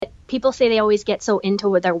people say they always get so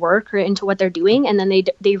into their work or into what they're doing, and then they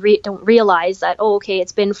don't realize that, oh, okay,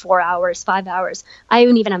 it's been 4 hours, 5 hours. I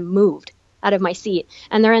haven't even moved out of my seat,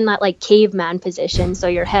 and they're in that like caveman position. So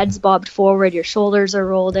your head's bobbed forward, your shoulders are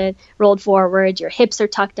rolled forward, your hips are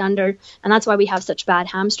tucked under, and that's why we have such bad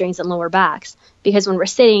hamstrings and lower backs, because when we're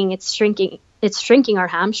sitting, it's shrinking our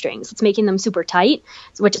hamstrings. It's making them super tight,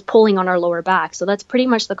 which is pulling on our lower back. So that's pretty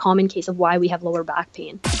much the common case of why we have lower back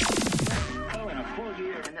pain.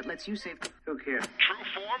 And that lets you save. Look here. True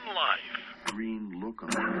Form Life. Green look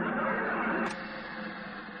on.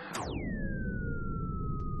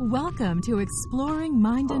 Welcome to Exploring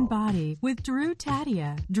Mind and Body with Drew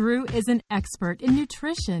Taddia. Drew is an expert in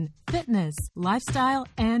nutrition, fitness, lifestyle,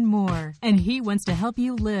 and more. And he wants to help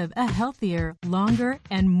you live a healthier, longer,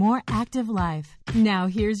 and more active life. Now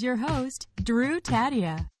here's your host, Drew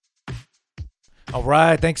Taddia. All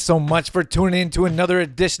right, thanks so much for tuning in to another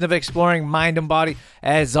edition of Exploring Mind and Body.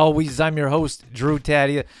 As always, I'm your host, Drew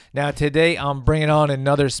Taddia. Now, today I'm bringing on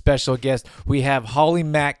another special guest. We have Holli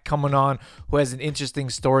Mack coming on, who has an interesting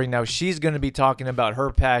story. Now, she's going to be talking about her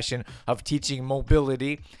passion of teaching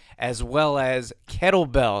mobility as well as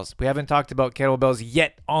kettlebells. We haven't talked about kettlebells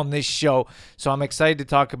yet on this show, so I'm excited to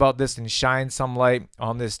talk about this and shine some light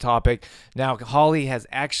on this topic. Now, Holli has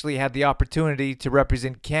actually had the opportunity to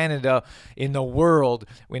represent Canada in the world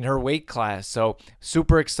in her weight class, so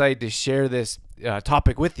super excited to share this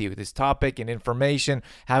topic with you, this topic and information,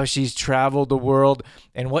 how she's traveled the world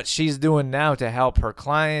and what she's doing now to help her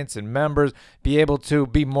clients and members be able to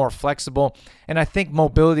be more flexible. And I think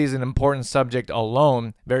mobility is an important subject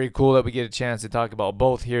alone. Very cool that we get a chance to talk about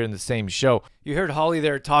both here in the same show. You heard Holli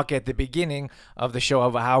there talk at the beginning of the show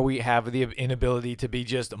of how we have the inability to be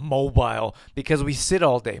just mobile because we sit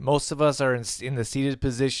all day. Most of us are in the seated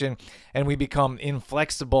position, and we become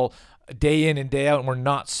inflexible day in and day out, and we're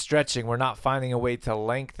not stretching. We're not finding a way to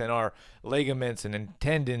lengthen our ligaments and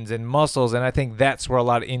tendons and muscles, and I think that's where a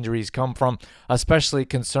lot of injuries come from, especially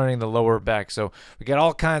concerning the lower back. So we got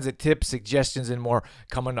all kinds of tips, suggestions, and more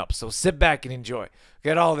coming up. So sit back and enjoy. We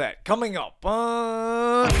got all that coming up.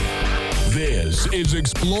 This is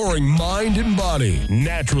Exploring Mind and Body.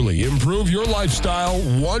 Naturally improve your lifestyle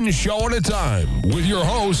one show at a time with your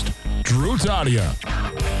host, Drew Taddia.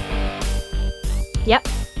 Yep.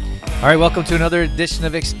 All right, welcome to another edition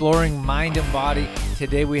of Exploring Mind and Body.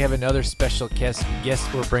 Today we have another special guest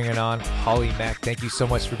we're bringing on, Holli Mack. Thank you so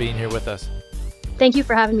much for being here with us. Thank you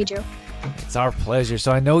for having me, Drew. It's our pleasure.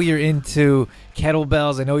 So I know you're into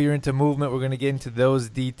kettlebells. I know you're into movement. We're going to get into those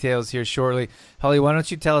details here shortly. Holli, why don't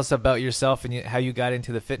you tell us about yourself and how you got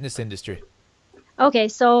into the fitness industry? Okay,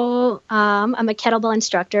 so I'm a kettlebell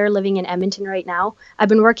instructor living in Edmonton right now. I've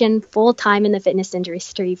been working full-time in the fitness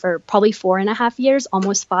industry for probably 4.5 years,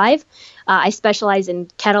 almost 5. I specialize in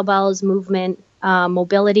kettlebells, movement,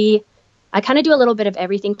 mobility. I kind of do a little bit of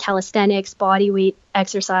everything: calisthenics, body weight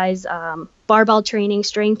exercise, barbell training,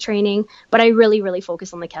 strength training, but I really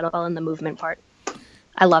focus on the kettlebell and the movement part.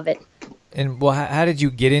 I love it. And well, how did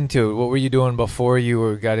you get into it? What were you doing before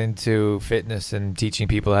you got into fitness and teaching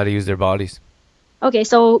people how to use their bodies? Okay,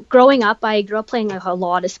 so growing up, I grew up playing a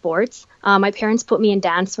lot of sports. My parents put me in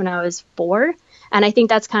dance when I was 4, and I think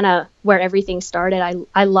that's kind of where everything started.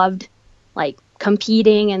 I loved like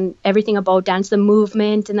competing and everything about dance, the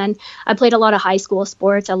movement, and then I played a lot of high school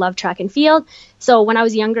sports. I loved track and field. So when I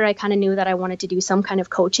was younger, I kind of knew that I wanted to do some kind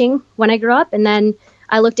of coaching when I grew up, and then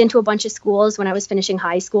I looked into a bunch of schools when I was finishing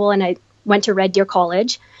high school, and I went to Red Deer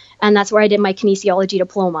College, and that's where I did my Kinesiology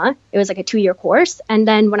Diploma. It was like a 2-year course, and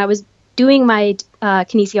then when I was doing my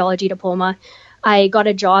kinesiology diploma, I got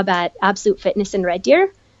a job at Absolute Fitness in Red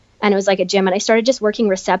Deer, and it was like a gym, and I started just working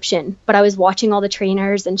reception, but I was watching all the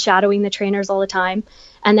trainers and shadowing the trainers all the time.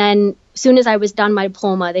 And then as soon as I was done my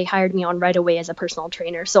diploma, they hired me on right away as a personal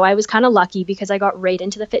trainer. So I was kind of lucky because I got right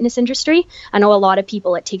into the fitness industry. I know a lot of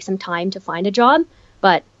people, it takes some time to find a job,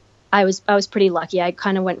 but I was pretty lucky. I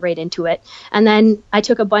kind of went right into it. And then I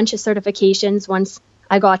took a bunch of certifications once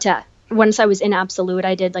I was in Absolute.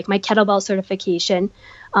 I did like my kettlebell certification,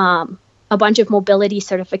 a bunch of mobility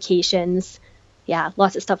certifications. Yeah,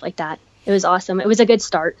 lots of stuff like that. It was awesome. It was a good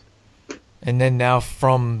start. And then now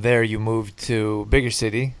from there you moved to bigger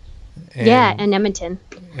city. In Edmonton.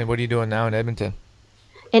 And what are you doing now in Edmonton?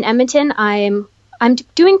 In Edmonton, I'm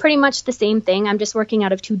doing pretty much the same thing. I'm just working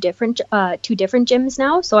out of two different gyms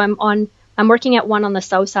now. So I'm working at one on the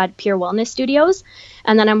south side, Pure Wellness Studios,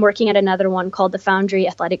 and then I'm working at another one called the Foundry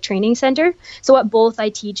Athletic Training Center. So at both, I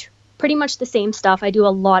teach pretty much the same stuff.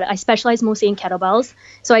 I specialize mostly in kettlebells.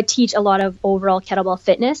 So I teach a lot of overall kettlebell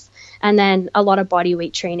fitness and then a lot of body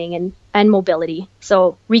weight training and mobility.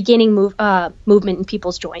 So regaining movement in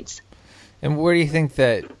people's joints. And where do you think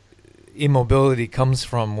that immobility comes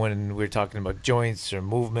from when we're talking about joints or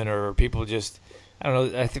movement, or people just, I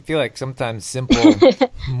don't know, I feel like sometimes simple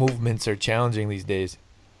movements are challenging these days.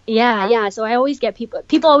 Yeah. So I always get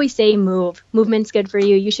people always say move. Movement's good for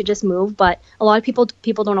you. You should just move. But a lot of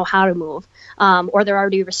people don't know how to move, or they're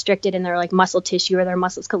already restricted in their like muscle tissue or their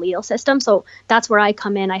musculoskeletal system. So that's where I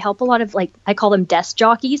come in. I help a lot of I call them desk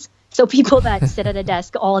jockeys. So people that sit at a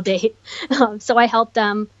desk all day. So I help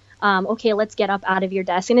them. Okay, let's get up out of your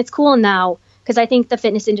desk. And it's cool now because I think the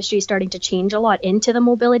fitness industry is starting to change a lot into the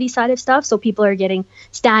mobility side of stuff. So people are getting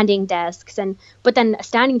standing desks, but then a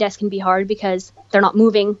standing desk can be hard because they're not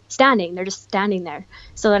moving standing, they're just standing there.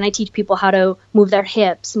 So then I teach people how to move their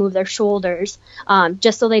hips, move their shoulders,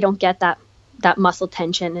 just so they don't get that muscle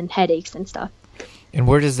tension and headaches and stuff. And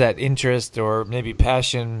where does that interest or maybe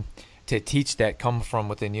passion to teach that come from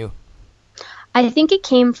within you? I think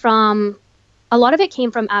a lot of it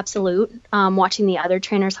came from Absolute, watching the other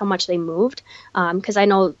trainers, how much they moved. Because I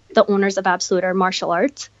know the owners of Absolute are martial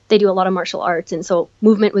arts. They do a lot of martial arts. And so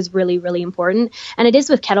movement was really, really important. And it is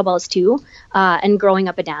with kettlebells too. And growing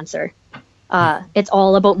up a dancer, it's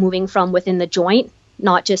all about moving from within the joint,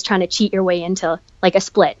 not just trying to cheat your way into like a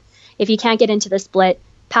split. If you can't get into the split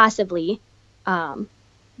passively,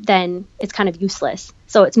 then it's kind of useless.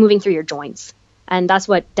 So it's moving through your joints. And that's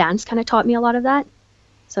what dance kind of taught me, a lot of that.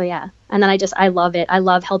 So yeah, and then I love it. I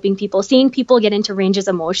love helping people, seeing people get into ranges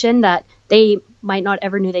of motion that they might not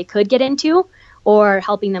ever knew they could get into, or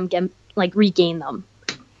helping them regain them.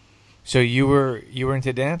 So you were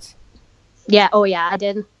into dance? Yeah. Oh yeah, I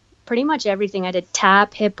did pretty much everything. I did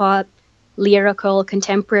tap, hip hop, lyrical,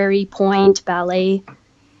 contemporary, point, ballet.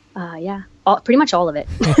 Pretty much all of it.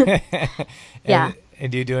 Yeah.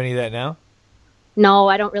 And do you do any of that now? No,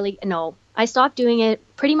 I don't really. No. I stopped doing it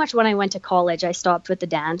pretty much when I went to college. I stopped with the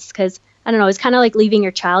dance because, I don't know, it's kind of like leaving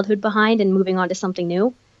your childhood behind and moving on to something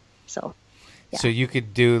new. So, yeah. So you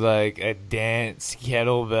could do like a dance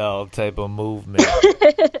kettlebell type of movement.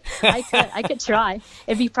 I could try.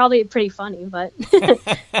 It'd be probably pretty funny, but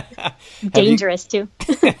dangerous too.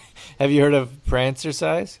 Have you heard of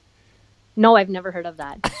prancercise? No, I've never heard of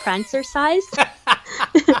that. Prancercise?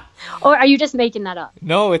 Or are you just making that up?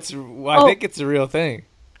 No, I think it's a real thing.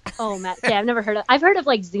 Oh, Matt. Yeah, I've heard of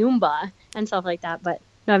like Zumba and stuff like that, but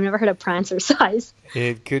no, I've never heard of prancercise.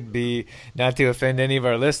 It could be, not to offend any of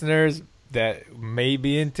our listeners that may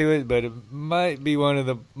be into it, but it might be one of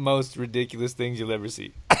the most ridiculous things you'll ever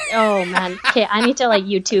see. Oh, man. Okay, I need to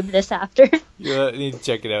YouTube this after. You need to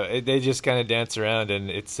check it out. They just kind of dance around, and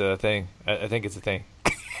it's a thing. I think it's a thing.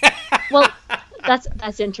 Well,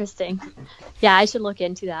 that's interesting. Yeah, I should look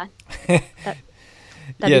into that.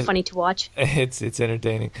 That'd be funny to watch. It's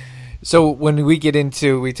entertaining. So when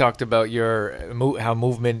we talked about how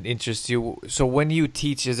movement interests you. So when you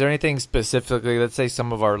teach, is there anything specifically, let's say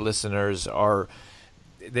some of our listeners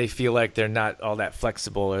they feel like they're not all that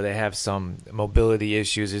flexible or they have some mobility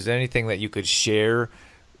issues. Is there anything that you could share,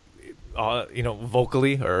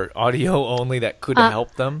 vocally or audio only that could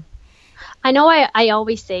help them? I know I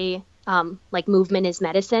always say, movement is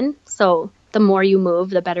medicine. So the more you move,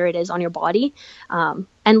 the better it is on your body.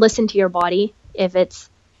 And listen to your body.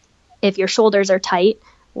 If your shoulders are tight,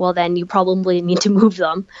 well, then you probably need to move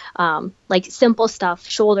them. Simple stuff,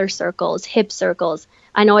 shoulder circles, hip circles.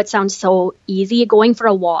 I know it sounds so easy. Going for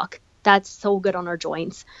a walk, that's so good on our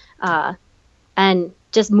joints. And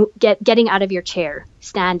just getting out of your chair,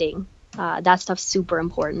 standing, that stuff's super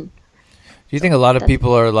important. Do you think a lot of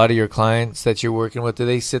people, or a lot of your clients that you're working with, do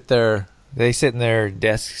they sit in their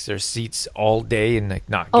desks or seats all day and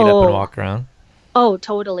not get up and walk around? Oh,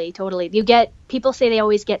 totally. People say they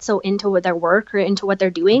always get so into their work or into what they're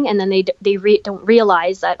doing, and then they don't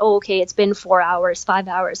realize that, it's been 4 hours, 5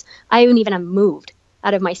 hours. I haven't even moved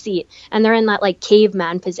out of my seat. And they're in that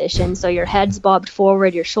caveman position. So your head's bobbed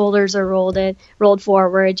forward, your shoulders are rolled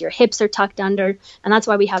forward, your hips are tucked under. And that's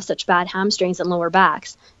why we have such bad hamstrings and lower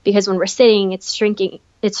backs, because when we're sitting, it's shrinking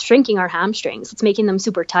our hamstrings. It's making them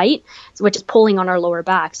super tight, which is pulling on our lower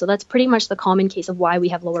back. So that's pretty much the common case of why we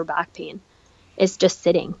have lower back pain. It's just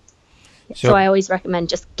sitting. So I always recommend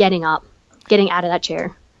just getting up, getting out of that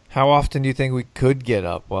chair. How often do you think we could get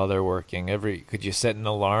up while they're working? Could you set an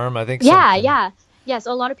alarm? I think. Yeah.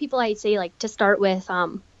 So a lot of people, I say to start with,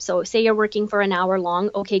 so say you're working for an hour long,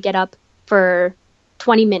 get up for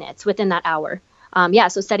 20 minutes within that hour.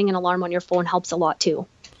 So setting an alarm on your phone helps a lot too,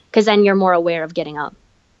 because then you're more aware of getting up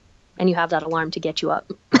and you have that alarm to get you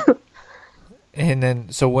up. And then,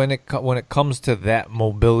 so when it comes to that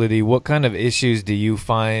mobility, what kind of issues do you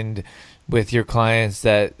find with your clients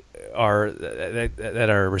that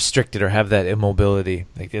are restricted or have that immobility?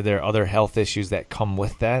 Are there other health issues that come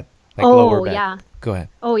with that? like lower back? Yeah. Go ahead.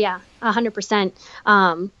 Oh yeah,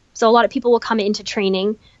 100%. So a lot of people will come into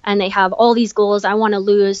training and they have all these goals. I want to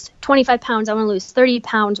lose 25 pounds. I want to lose 30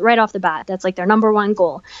 pounds right off the bat. That's like their number one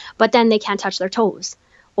goal. But then they can't touch their toes,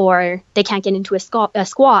 or they can't get into a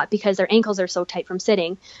squat because their ankles are so tight from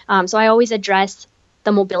sitting. So I always address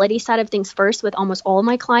the mobility side of things first with almost all of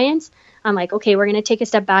my clients. I'm like, okay, we're going to take a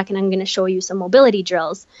step back and I'm going to show you some mobility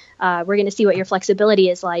drills. We're going to see what your flexibility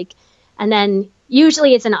is like. And then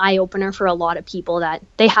usually it's an eye opener for a lot of people that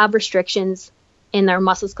they have restrictions in their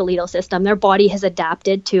musculoskeletal system. Their body has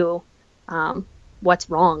adapted to what's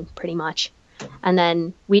wrong, pretty much. And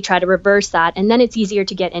then we try to reverse that. And then it's easier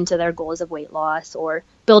to get into their goals of weight loss or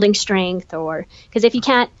building strength, or because if you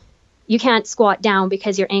can't squat down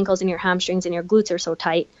because your ankles and your hamstrings and your glutes are so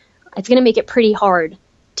tight, it's going to make it pretty hard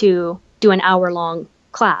to do an hour-long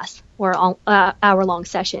class or hour-long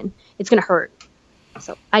session. It's going to hurt.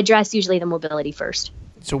 So I address usually the mobility first.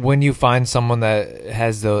 So when you find someone that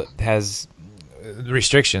has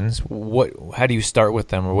restrictions, how do you start with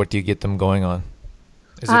them, or what do you get them going on?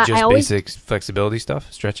 Is it just basic flexibility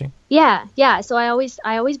stuff, stretching? Yeah. So I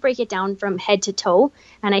always break it down from head to toe,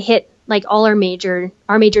 and I hit like all our major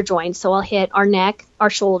joints. So I'll hit our neck, our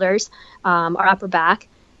shoulders, our upper back,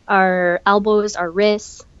 our elbows, our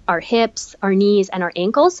wrists, our hips, our knees, and our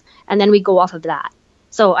ankles, and then we go off of that.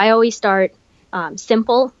 So I always start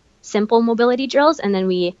simple mobility drills, and then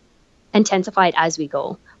we intensify it as we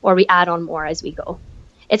go, or we add on more as we go.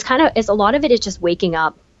 It's a lot of it is just waking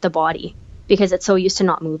up the body because it's so used to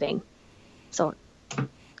not moving. So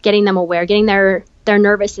getting them aware, getting their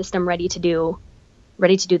nervous system ready to do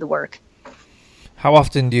the work. How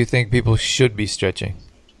often do you think people should be stretching?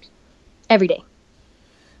 Every day.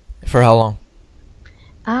 For how long?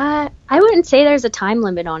 I wouldn't say there's a time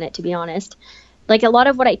limit on it, to be honest. Like, a lot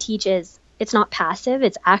of what I teach is, it's not passive,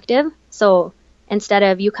 it's active. So instead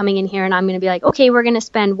of you coming in here and I'm going to be like, okay, we're going to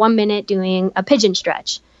spend 1 minute doing a pigeon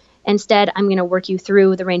stretch. Instead, I'm going to work you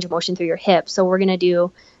through the range of motion through your hips. So we're going to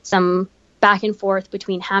do some back and forth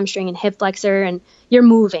between hamstring and hip flexor, and you're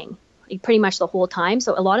moving like pretty much the whole time.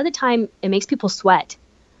 So a lot of the time it makes people sweat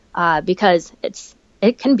because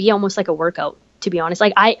it can be almost like a workout, to be honest.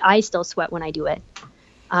 Like I still sweat when I do it.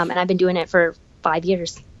 And I've been doing it for 5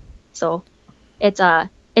 years. So it's a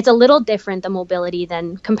little different, the mobility,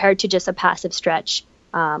 than compared to just a passive stretch.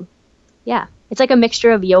 It's like a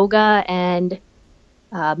mixture of yoga and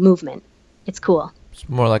movement. It's cool. It's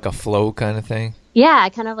more like a flow kind of thing. Yeah,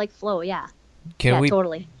 kind of like flow. Yeah.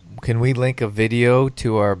 Totally. Can we link a video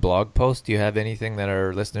to our blog post? Do you have anything that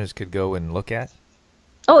our listeners could go and look at?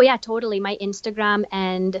 Oh yeah, totally. My Instagram,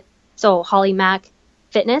 and so Holli Mack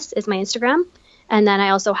Fitness is my Instagram. And then I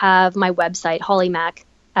also have my website, Holli Mack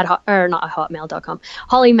not hotmail.com,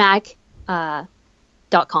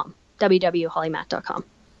 hollimack.com, www.hollimack.com.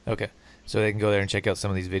 Okay. So they can go there and check out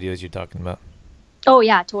some of these videos you're talking about. Oh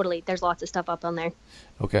yeah, totally. There's lots of stuff up on there.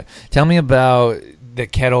 Okay. Tell me about the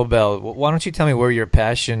kettlebell. Why don't you tell me where your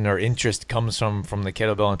passion or interest comes from the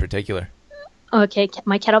kettlebell in particular? Okay,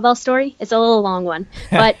 my kettlebell story. It's a little long one.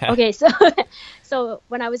 But okay, so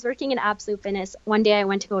when I was working in Absolute Fitness, one day I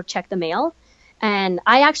went to go check the mail. And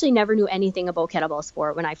I actually never knew anything about kettlebell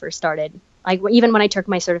sport when I first started. Like, even when I took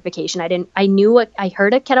my certification, I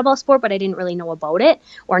heard of kettlebell sport, but I didn't really know about it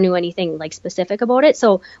or knew anything like specific about it.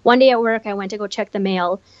 So one day at work, I went to go check the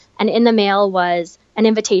mail, and in the mail was an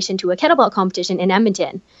invitation to a kettlebell competition in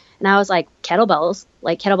Edmonton. And I was like, kettlebells,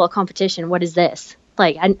 like kettlebell competition, what is this?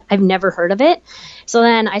 Like, I've never heard of it. So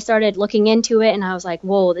then I started looking into it, and I was like,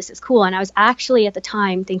 whoa, this is cool. And I was actually at the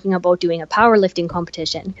time thinking about doing a powerlifting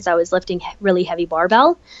competition because I was lifting really heavy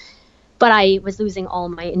barbell, but I was losing all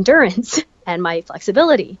my endurance and my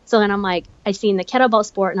flexibility. So then I'm like, I seen the kettlebell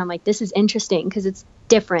sport, and I'm like, this is interesting because it's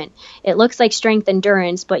different. It looks like strength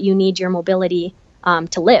endurance, but you need your mobility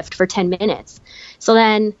to lift for 10 minutes. So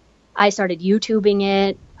then I started YouTubing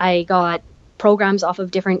it. I got programs off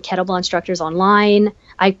of different kettlebell instructors online.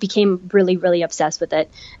 I became really, really obsessed with it.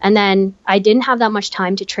 And then I didn't have that much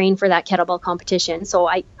time to train for that kettlebell competition. So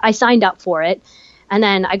I signed up for it. And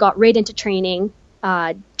then I got right into training,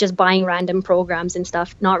 just buying random programs and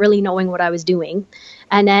stuff, not really knowing what I was doing.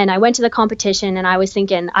 And then I went to the competition, and I was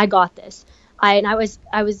thinking, I got this. I was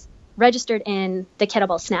registered in the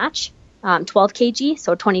kettlebell snatch, 12 kg,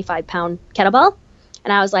 so 25-pound kettlebell.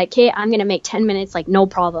 And I was like, okay, I'm going to make 10 minutes, like, no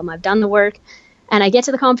problem. I've done the work. And I get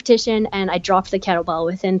to the competition, and I dropped the kettlebell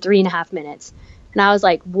within 3.5 minutes. And I was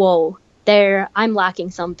like, whoa, I'm lacking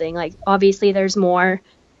something. Like, obviously there's more.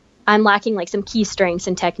 I'm lacking like some key strengths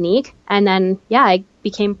and technique. And then, I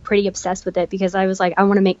became pretty obsessed with it because I was like, I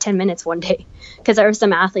want to make 10 minutes one day, because there were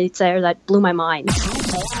some athletes there that blew my mind.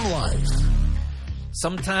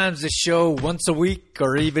 sometimes the show once a week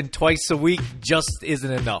or even twice a week just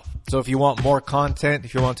isn't enough. So if you want more content,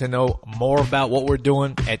 if you want to know more about what we're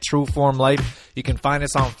doing at True Form Life, you can find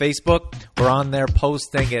us on Facebook. We're on there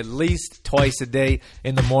posting at least twice a day,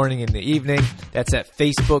 in the morning and the evening. That's at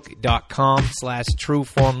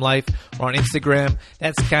facebook.com/trueformlife. Or on Instagram.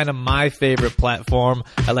 That's kind of my favorite platform.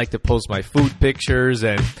 I like to post my food pictures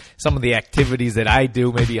and some of the activities that I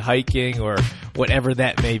do, maybe hiking or whatever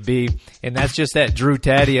that may be. And that's just at Drew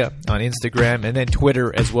Taddia on Instagram, and then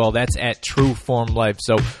Twitter as well. That's at True Form Life.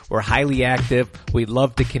 So we're highly active. We'd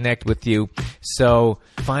love to connect with you. So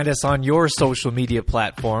find us on your social media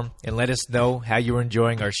platform and let us know how you're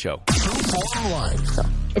enjoying our show.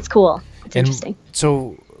 It's cool. It's interesting.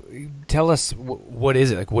 So tell us, what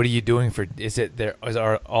is it? Like, what are you doing for,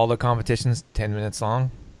 are all the competitions 10 minutes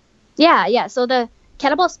long? Yeah. So the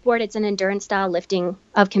kettlebell sport, it's an endurance style lifting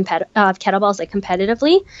of kettlebells, like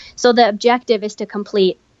competitively. So the objective is to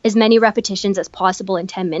complete as many repetitions as possible in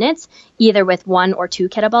 10 minutes, either with 1 or 2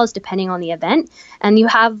 kettlebells, depending on the event. And you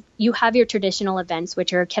have your traditional events,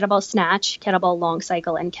 which are kettlebell snatch, kettlebell long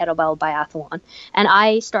cycle, and kettlebell biathlon. And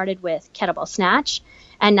I started with kettlebell snatch,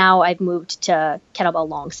 and now I've moved to kettlebell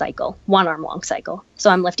long cycle, 1-arm long cycle. So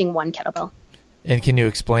I'm lifting 1 kettlebell. And can you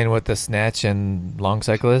explain what the snatch and long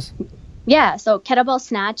cycle is? Yeah, so kettlebell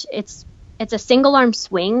snatch, it's a single arm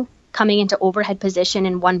swing coming into overhead position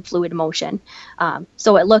in one fluid motion.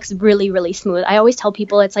 So it looks really, really smooth. I always tell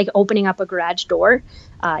people it's like opening up a garage door.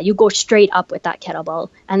 You go straight up with that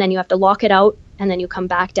kettlebell, and then you have to lock it out, and then you come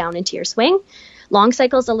back down into your swing. Long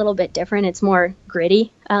cycle is a little bit different. It's more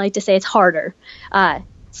gritty. I like to say it's harder.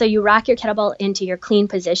 So you rack your kettlebell into your clean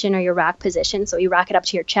position or your rack position. So you rack it up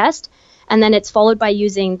to your chest, and then it's followed by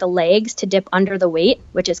using the legs to dip under the weight,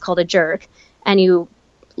 which is called a jerk. And you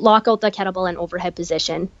lock out the kettlebell in overhead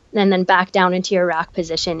position, and then back down into your rack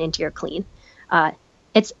position into your clean.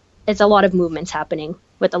 It's a lot of movements happening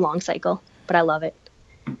with the long cycle, but I love it.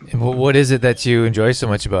 And what is it that you enjoy so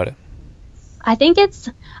much about it? I think it's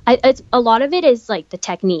a lot of it is like the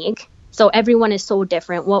technique. So everyone is so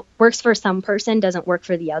different. What works for some person doesn't work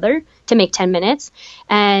for the other to make 10 minutes.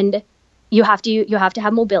 And you have to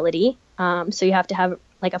have mobility. So you have to have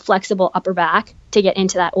like a flexible upper back to get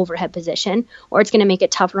into that overhead position, or it's going to make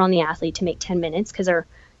it tougher on the athlete to make 10 minutes because they're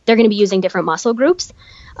going to be using different muscle groups.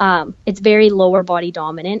 It's very lower body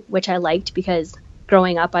dominant, which I liked because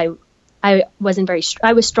growing up, I was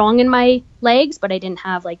strong in my legs, but I didn't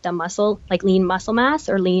have like the muscle, like lean muscle mass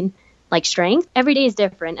or lean like strength. Every day is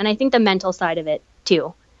different. And I think the mental side of it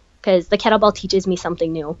too, because the kettlebell teaches me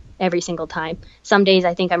something new every single time. Some days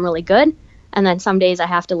I think I'm really good, and then some days I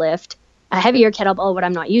have to lift a heavier kettlebell, what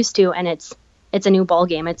I'm not used to, and it's a new ball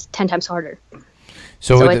game. It's 10 times harder.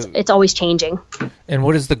 So it's always changing. And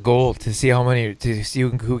what is the goal? To see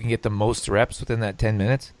who can get the most reps within that 10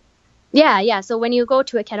 minutes? Yeah. So when you go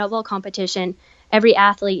to a kettlebell competition, every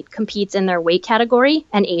athlete competes in their weight category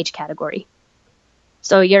and age category.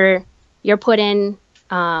 So you're put in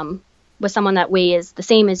with someone that weighs the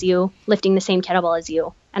same as you, lifting the same kettlebell as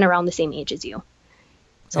you, and around the same age as you.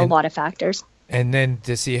 So a lot of factors. And then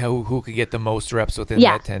to see who could get the most reps within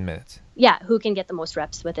that 10 minutes. Yeah, who can get the most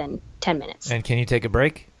reps within 10 minutes. And can you take a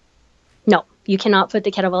break? No, you cannot put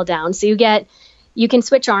the kettlebell down. So you can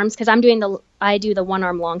switch arms, because I do the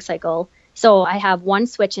 1-arm long cycle. So I have one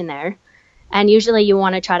switch in there, and usually you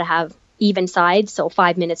want to try to have even sides. So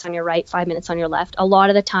 5 minutes on your right, 5 minutes on your left. A lot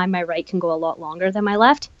of the time my right can go a lot longer than my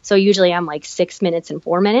left. So usually I'm like 6 minutes and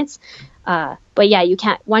 4 minutes. But yeah, you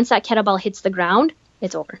can't, once that kettlebell hits the ground,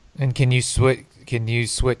 it's over. And can you switch? Did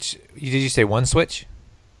you say one switch?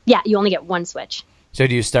 Yeah, you only get one switch. So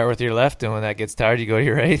do you start with your left, and when that gets tired, you go to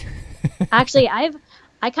your right? Actually, I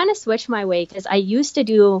kind of switched my way, because I used to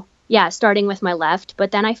do, starting with my left, but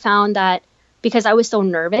then I found that because I was so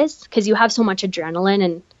nervous, because you have so much adrenaline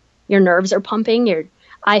and your nerves are pumping,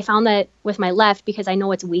 I found that with my left, because I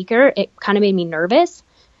know it's weaker, it kind of made me nervous,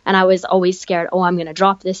 and I was always scared, I'm going to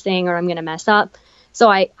drop this thing or I'm going to mess up. So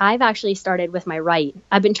I've actually started with my right.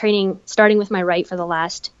 I've been starting with my right for the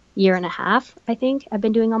last year and a half, I think I've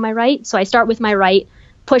been doing on my right. So I start with my right,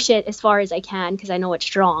 push it as far as I can because I know it's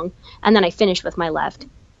strong, and then I finish with my left.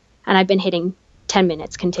 And I've been hitting 10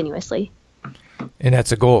 minutes continuously. And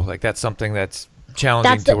that's a goal. Like, that's something that's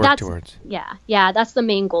challenging to work towards. Yeah, that's the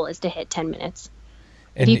main goal, is to hit 10 minutes.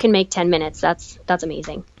 And if you can make 10 minutes, that's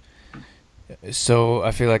amazing. So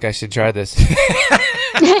I feel like I should try this.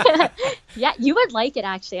 Yeah, you would like it,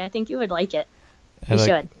 actually. I think you would like it. You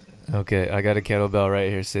should. Okay, I got a kettlebell right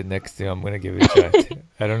here sitting next to you. I'm going to give it a try.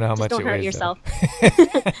 I don't know how much it weighs. Don't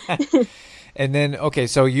hurt yourself. And then, okay,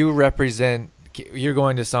 so you're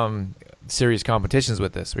going to some serious competitions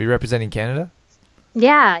with this. Are you representing Canada?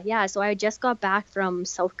 Yeah. So I just got back from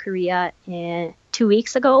South Korea 2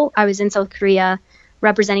 weeks ago. I was in South Korea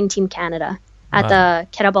representing Team Canada at the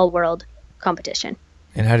Kettlebell World competition.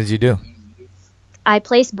 And how did you do? I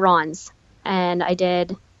placed bronze, and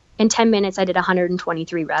in 10 minutes, I did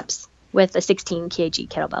 123 reps with a 16 kg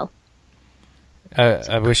kettlebell.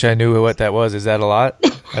 I wish I knew what that was. Is that a lot?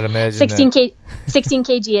 I'd imagine 16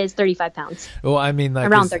 kg is 35 pounds. Well, I mean, like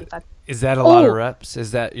around 35. Is that a lot of reps?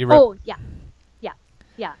 Is that your rep? Oh,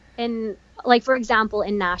 yeah. And like, for example,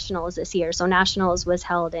 in nationals this year, so nationals was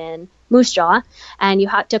held in Moose Jaw, and you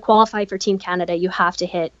have to qualify for Team Canada. You have to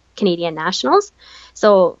hit Canadian nationals.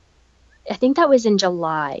 So I think that was in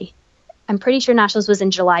July. I'm pretty sure nationals was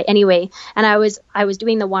in July anyway. And I was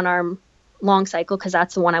doing the one arm long cycle because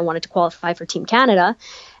that's the one I wanted to qualify for Team Canada.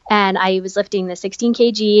 And I was lifting the 16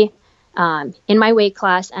 kg in my weight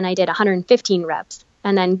class, and I did 115 reps.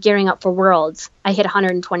 And then gearing up for Worlds, I hit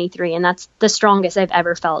 123, and that's the strongest I've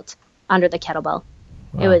ever felt under the kettlebell.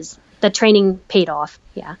 Wow. The training paid off.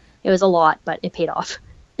 Yeah, it was a lot, but it paid off.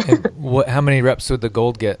 And how many reps would the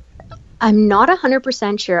gold get? I'm not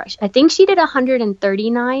 100% sure. I think she did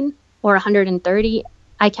 139 or 130.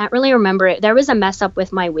 I can't really remember it. There was a mess up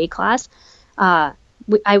with my weight class. I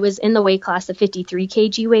was in the weight class, the 53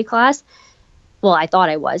 kg weight class. Well, I thought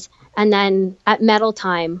I was. And then at medal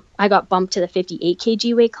time, I got bumped to the 58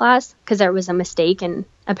 kg weight class because there was a mistake, and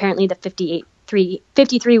apparently the 53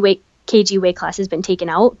 kg weight class has been taken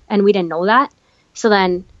out, and we didn't know that. So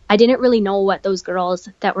then I didn't really know what those girls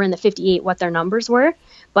that were in the 58, what their numbers were,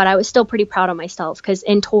 but I was still pretty proud of myself because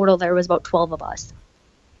in total there was about 12 of us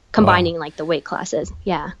combining like the weight classes.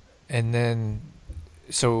 Yeah. And then,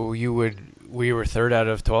 so we were third out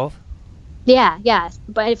of 12? Yeah.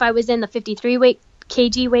 But if I was in the 53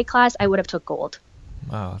 kg weight class, I would have took gold.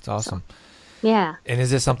 Wow, that's awesome. So, yeah. And is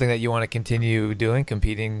this something that you want to continue doing,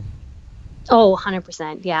 competing? Oh,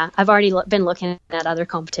 100%. Yeah. I've already been looking at other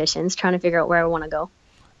competitions, trying to figure out where I want to go.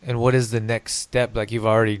 And what is the next step? Like, you've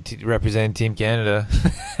already represented Team Canada.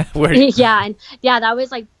 That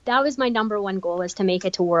was my number one goal, was to make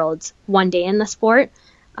it to Worlds one day in the sport.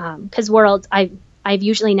 Because Worlds, I've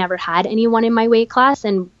usually never had anyone in my weight class,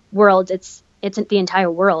 and Worlds, it's the entire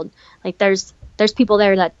world. Like, there's people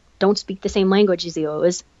there that don't speak the same language as you.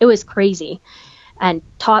 It was crazy, and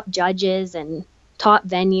top judges and top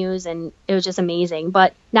venues, and it was just amazing.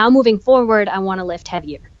 But now moving forward, I want to lift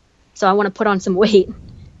heavier. So I want to put on some weight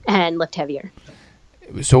and lift heavier.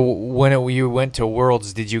 So when you went to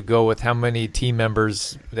Worlds, did you go with how many team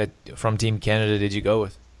members from Team Canada did you go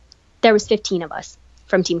with? There was 15 of us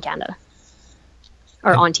from Team Canada,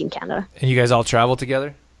 on Team Canada. And you guys all traveled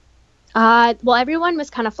together? Well, everyone was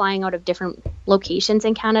kind of flying out of different locations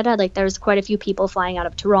in Canada. Like, there was quite a few people flying out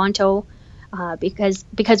of Toronto, because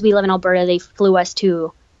we live in Alberta. They flew us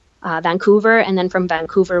to Vancouver, and then from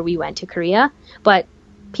Vancouver we went to Korea. But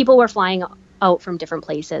people were flying out from different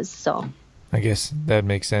places, so I guess that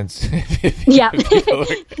makes sense. Yeah. People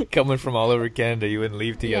are coming from all over Canada, you wouldn't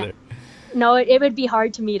leave together. Yeah. No, it would be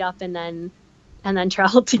hard to meet up and then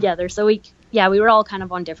travel together. So we were all kind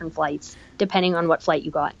of on different flights, depending on what flight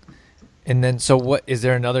you got. And then, so what, is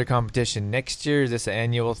there another competition next year? Is this an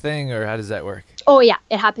annual thing, or how does that work? Oh yeah,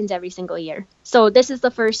 it happens every single year. So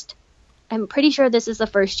I'm pretty sure this is the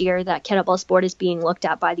first year that kettlebell sport is being looked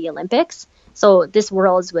at by the Olympics. So this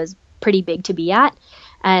Worlds was pretty big to be at.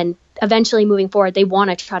 And eventually moving forward, they want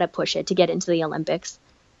to try to push it to get into the Olympics.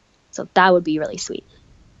 So that would be really sweet.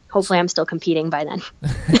 Hopefully I'm still competing by then.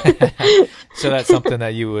 So that's something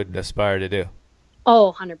that you would aspire to do?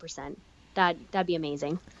 Oh, 100%. That'd be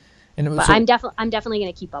amazing. But I'm definitely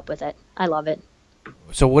going to keep up with it. I love it.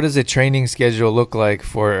 So what does a training schedule look like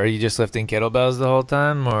are you just lifting kettlebells the whole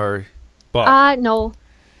time, or both? No.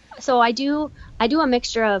 So I do a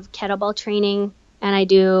mixture of kettlebell training, and I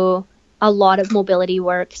do a lot of mobility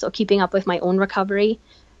work. So keeping up with my own recovery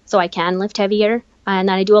so I can lift heavier. And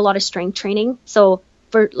then I do a lot of strength training. So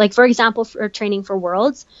for example, for training for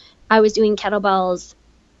Worlds, I was doing kettlebells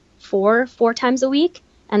four times a week.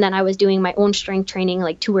 And then I was doing my own strength training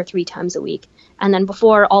like 2 or 3 times a week. And then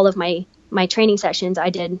before all of my training sessions, I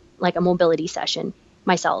did like a mobility session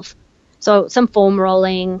myself. So some foam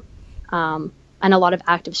rolling, and a lot of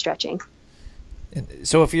active stretching.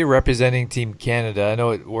 So if you're representing Team Canada, I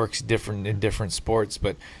know it works different in different sports,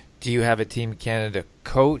 but do you have a Team Canada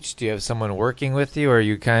coach? Do you have someone working with you, or are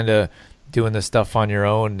you kind of doing the stuff on your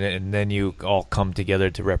own and then you all come together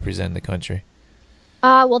to represent the country?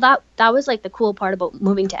 Well, that was like the cool part about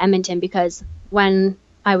moving to Edmonton, because when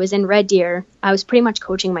I was in Red Deer, I was pretty much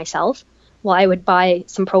coaching myself. Well, I would buy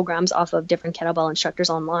some programs off of different kettlebell instructors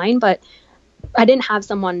online, but I didn't have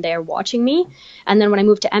someone there watching me. And then when I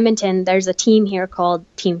moved to Edmonton, there's a team here called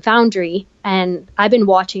Team Foundry, and I've been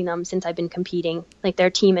watching them since I've been competing. Like, their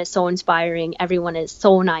team is so inspiring. Everyone is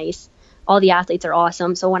so nice. All the athletes are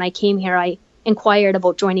awesome. So when I came here, I inquired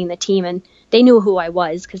about joining the team, and they knew who I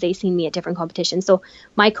was because they seen me at different competitions. So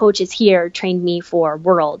my coaches here trained me for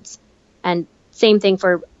Worlds, and same thing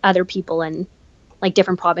for other people in like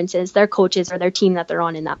different provinces. Their coaches or their team that they're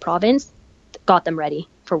on in that province got them ready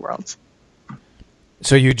for Worlds.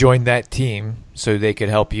 So you joined that team so they could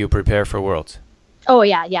help you prepare for Worlds? Oh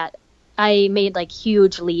yeah. I made like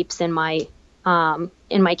huge leaps in my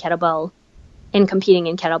kettlebell, in competing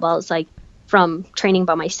in kettlebells. Like, from training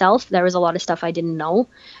by myself, there was a lot of stuff I didn't know,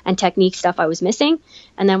 and technique stuff I was missing.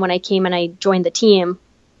 And then when I came and I joined the team,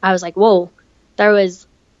 I was like, whoa, there was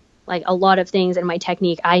like a lot of things in my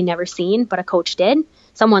technique I never seen, but a coach did.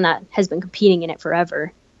 Someone that has been competing in it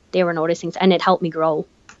forever, they were noticing, and it helped me grow.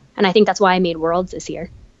 And I think that's why I made Worlds this year.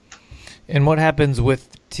 And what happens with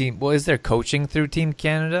team? Well, is there coaching through Team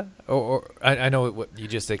Canada? Or I know what you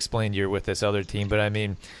just explained, you're with this other team, but I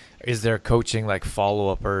mean, is there coaching, like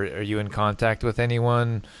follow-up, or are you in contact with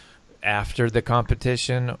anyone after the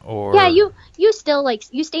competition? Or yeah, you still, like,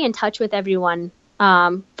 you stay in touch with everyone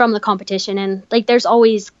from the competition, and like there's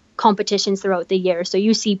always competitions throughout the year, so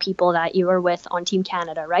you see people that you were with on Team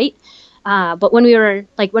Canada, right? But when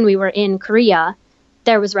we were in Korea,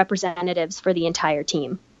 there was representatives for the entire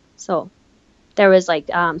team. So there was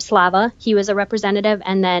like Slava, he was a representative,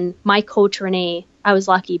 and then my coach Renee, I was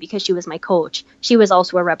lucky because she was my coach. She was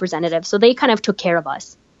also a representative, so they kind of took care of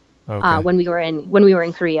us when we were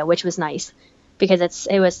in Korea, which was nice because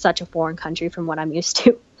it was such a foreign country from what I'm used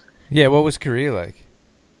to. Yeah, what was Korea like?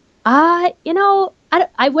 I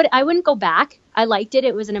wouldn't go back. I liked it.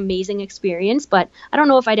 It was an amazing experience, but I don't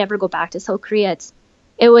know if I'd ever go back to South Korea.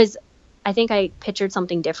 I think I pictured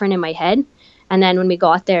something different in my head. And then when we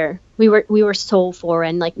got there, we were so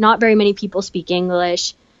foreign. Like, not very many people speak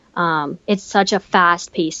English. It's such a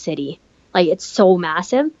fast-paced city. Like, it's so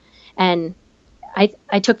massive. And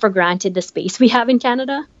I took for granted the space we have in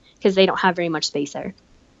Canada because they don't have very much space there.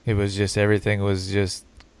 It was just, everything was just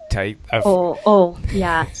tight. Oh,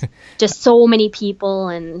 yeah. Just so many people,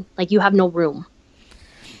 and like, you have no room.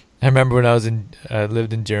 I remember when I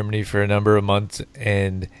lived in Germany for a number of months,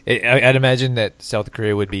 and I'd imagine that South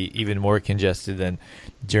Korea would be even more congested than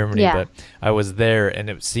Germany. Yeah. But I was there, and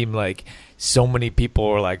it seemed like so many people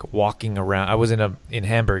were like walking around. I was in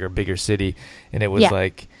Hamburg, a bigger city, and it was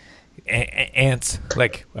like ants.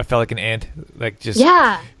 Like, I felt like an ant. Like, just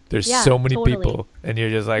there's so many people, and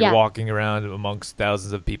you're just like walking around amongst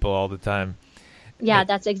thousands of people all the time. Yeah,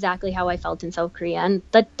 that's exactly how I felt in South Korea, and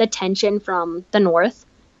the tension from the north.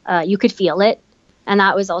 You could feel it. And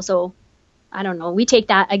that was also, I don't know, we take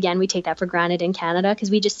that for granted in Canada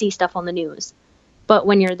because we just see stuff on the news. But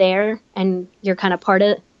when you're there and you're kind of part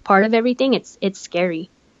of everything, it's scary.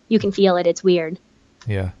 You can feel it. It's weird.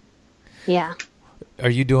 Yeah. Yeah. Are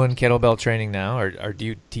you doing kettlebell training now, or do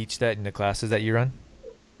you teach that in the classes that you run?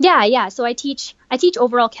 Yeah. So I teach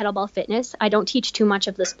overall kettlebell fitness. I don't teach too much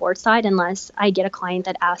of the sports side unless I get a client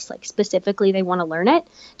that asks, like, specifically they want to learn it,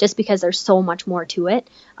 just because there's so much more to it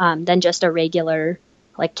than just a regular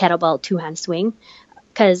like kettlebell two-hand swing.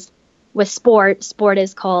 Because with sport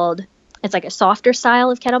is called, it's like a softer style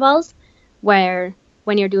of kettlebells, where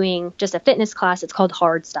when you're doing just a fitness class, it's called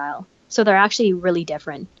hard style. So they're actually really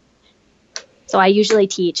different. So I usually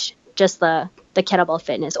teach just the kettlebell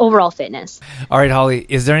fitness, overall fitness. All right, Holli,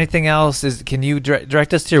 is there anything else? Can you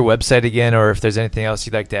direct us to your website again, or if there's anything else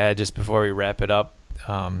you'd like to add just before we wrap it up?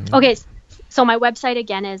 Okay, so my website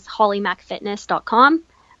again is hollimackfitness.com.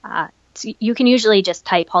 So you can usually just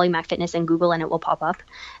type Holli Mack Fitness in Google and it will pop up.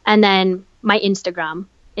 And then my Instagram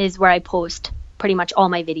is where I post pretty much all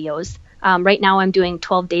my videos. Right now I'm doing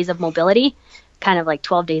 12 days of mobility, kind of like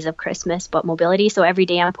 12 days of Christmas, but mobility. So every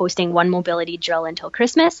day I'm posting one mobility drill until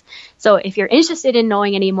Christmas. So if you're interested in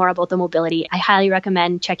knowing any more about the mobility, I highly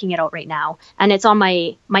recommend checking it out right now. And it's on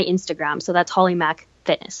my Instagram. So that's Holli Mack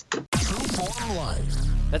Fitness.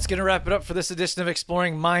 That's going to wrap it up for this edition of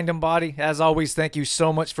Exploring Mind and Body. As always, thank you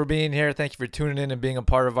so much for being here. Thank you for tuning in and being a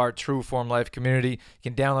part of our True Form Life community.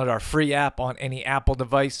 You can download our free app on any Apple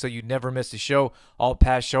device so you never miss a show. All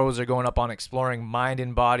past shows are going up on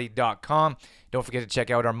exploringmindandbody.com. Don't forget to check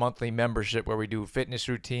out our monthly membership where we do fitness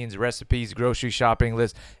routines, recipes, grocery shopping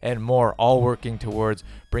lists, and more, all working towards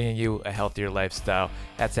bringing you a healthier lifestyle.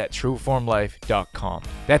 That's at trueformlife.com.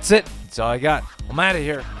 That's it. That's all I got. I'm out of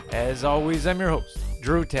here. As always, I'm your host,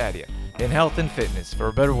 Drew Taddia, in health and fitness for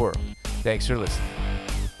a better world. Thanks for listening.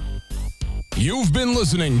 You've been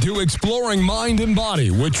listening to Exploring Mind and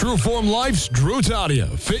Body with Trueform Life's Drew Taddia,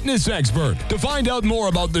 fitness expert. To find out more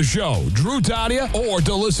about the show, Drew Taddia, or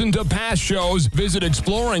to listen to past shows, visit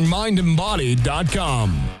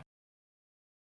exploringmindandbody.com.